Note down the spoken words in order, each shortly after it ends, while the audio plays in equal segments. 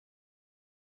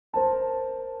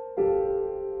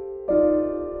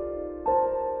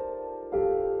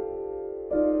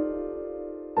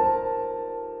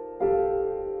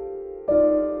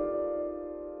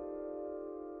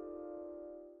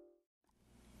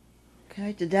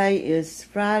Okay, today is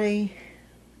Friday,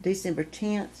 December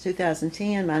 10th,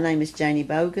 2010. My name is Janie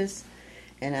Bogus,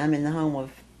 and I'm in the home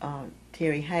of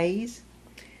Terry Hayes,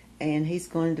 and he's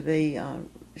going to be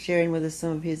sharing with us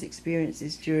some of his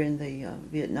experiences during the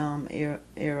Vietnam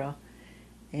era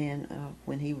and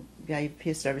when he gave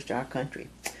his service to our country.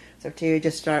 So Terry,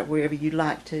 just start wherever you'd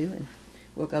like to, and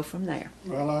we'll go from there.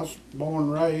 Well, I was born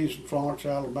and raised in Florence,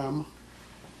 Alabama.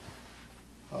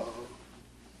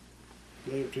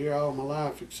 Lived here all my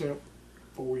life except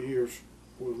 4 years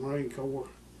with the Marine Corps.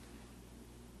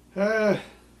 I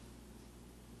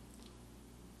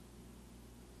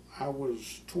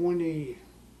was 20.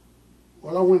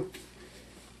 Well, I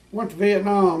went to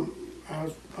Vietnam. I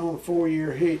was on a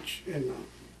 4-year hitch in the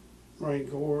Marine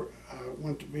Corps. I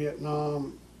went to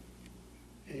Vietnam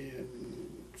in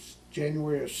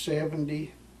January of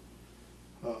 '70.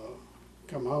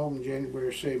 Come home in January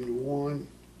of '71.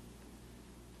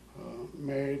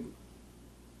 Married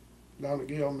Donna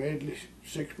Gill Medley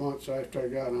 6 months after I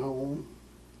got home.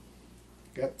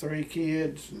 Got 3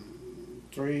 kids and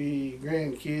 3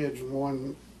 grandkids, and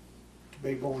one to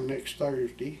be born next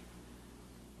Thursday.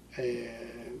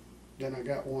 And then I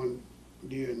got one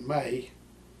due in May.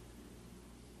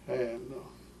 And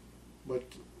but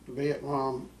the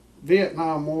Vietnam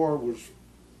War was,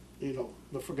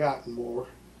 the forgotten war.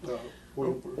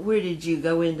 Where did you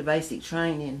go into basic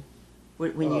training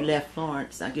when you left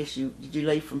Florence? I guess did you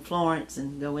leave from Florence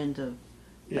and go into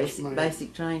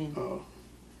basic training?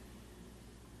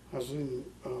 I was in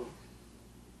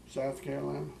South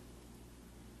Carolina,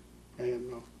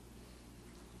 and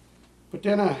but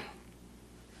then I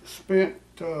spent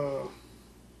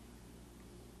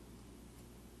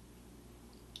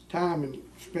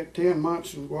spent 10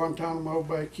 months in Guantanamo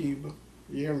Bay, Cuba,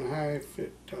 a year and a half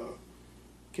at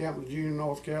Camp Lejeune,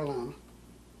 North Carolina,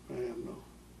 and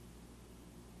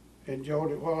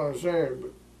enjoyed it while I was there,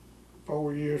 but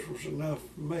 4 years was enough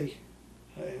for me.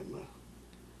 And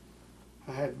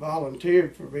I had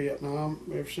volunteered for Vietnam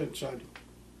ever since I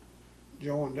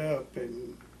joined up,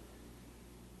 and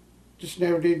just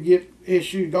never did get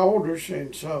issued orders,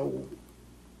 and so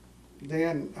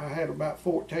then I had about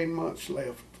 14 months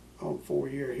left on a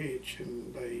 4-year hitch,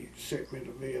 and they sent me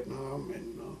to Vietnam,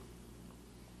 and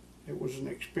it was an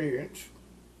experience.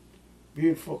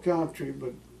 Beautiful country,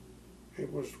 but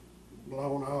it was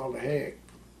blown all to heck,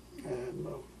 and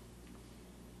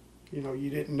you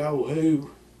didn't know who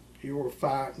you were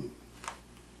fighting.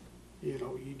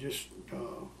 You just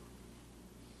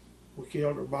we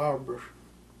killed a barber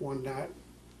one night,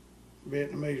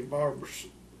 Vietnamese barbers.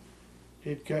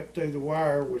 He'd cut through the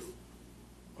wire with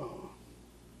the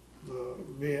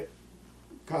Viet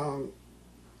Cong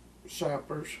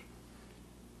sappers,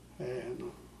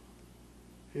 and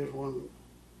here's one.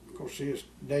 Of course, he was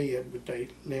dead, but they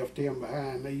left him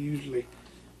behind. They usually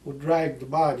would drag the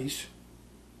bodies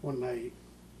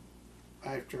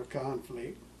after a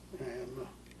conflict, and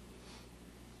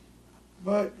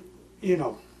but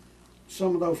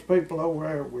some of those people over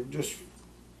there were just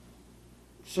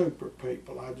super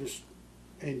people. I just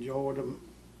enjoyed them.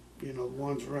 The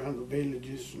ones around the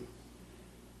villages and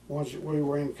ones that we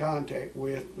were in contact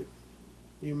with. But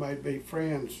you may be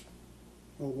friends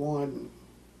with one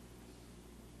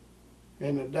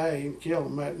in the day and kill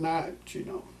them at night.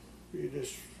 You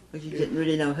just. But you didn't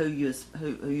really know who you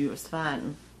was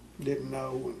fighting. Didn't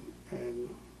know, and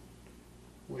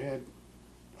we had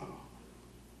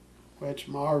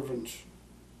some Marvins.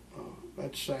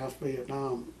 That's South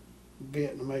Vietnam,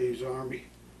 Vietnamese Army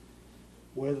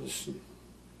with us, and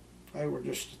they were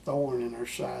just a thorn in our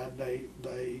side. They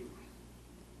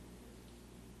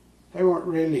weren't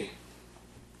really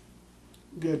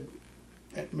good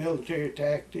at military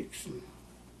tactics, and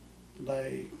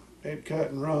they'd cut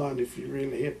and run if you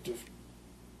really hit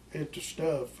the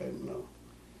stuff, and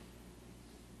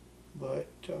but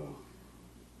a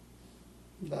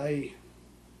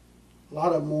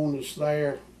lot of them wanted us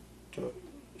there to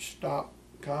stop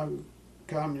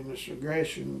communist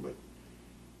aggression, but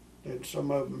then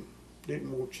some of them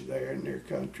didn't want you there in their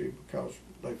country because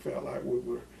they felt like we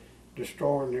were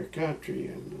destroying their country,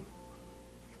 and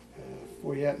if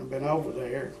we hadn't been over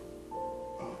there,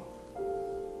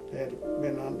 they had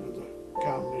been under the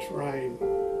communist reign,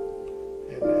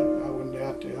 and I wouldn't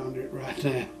doubt they're under it right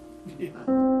now.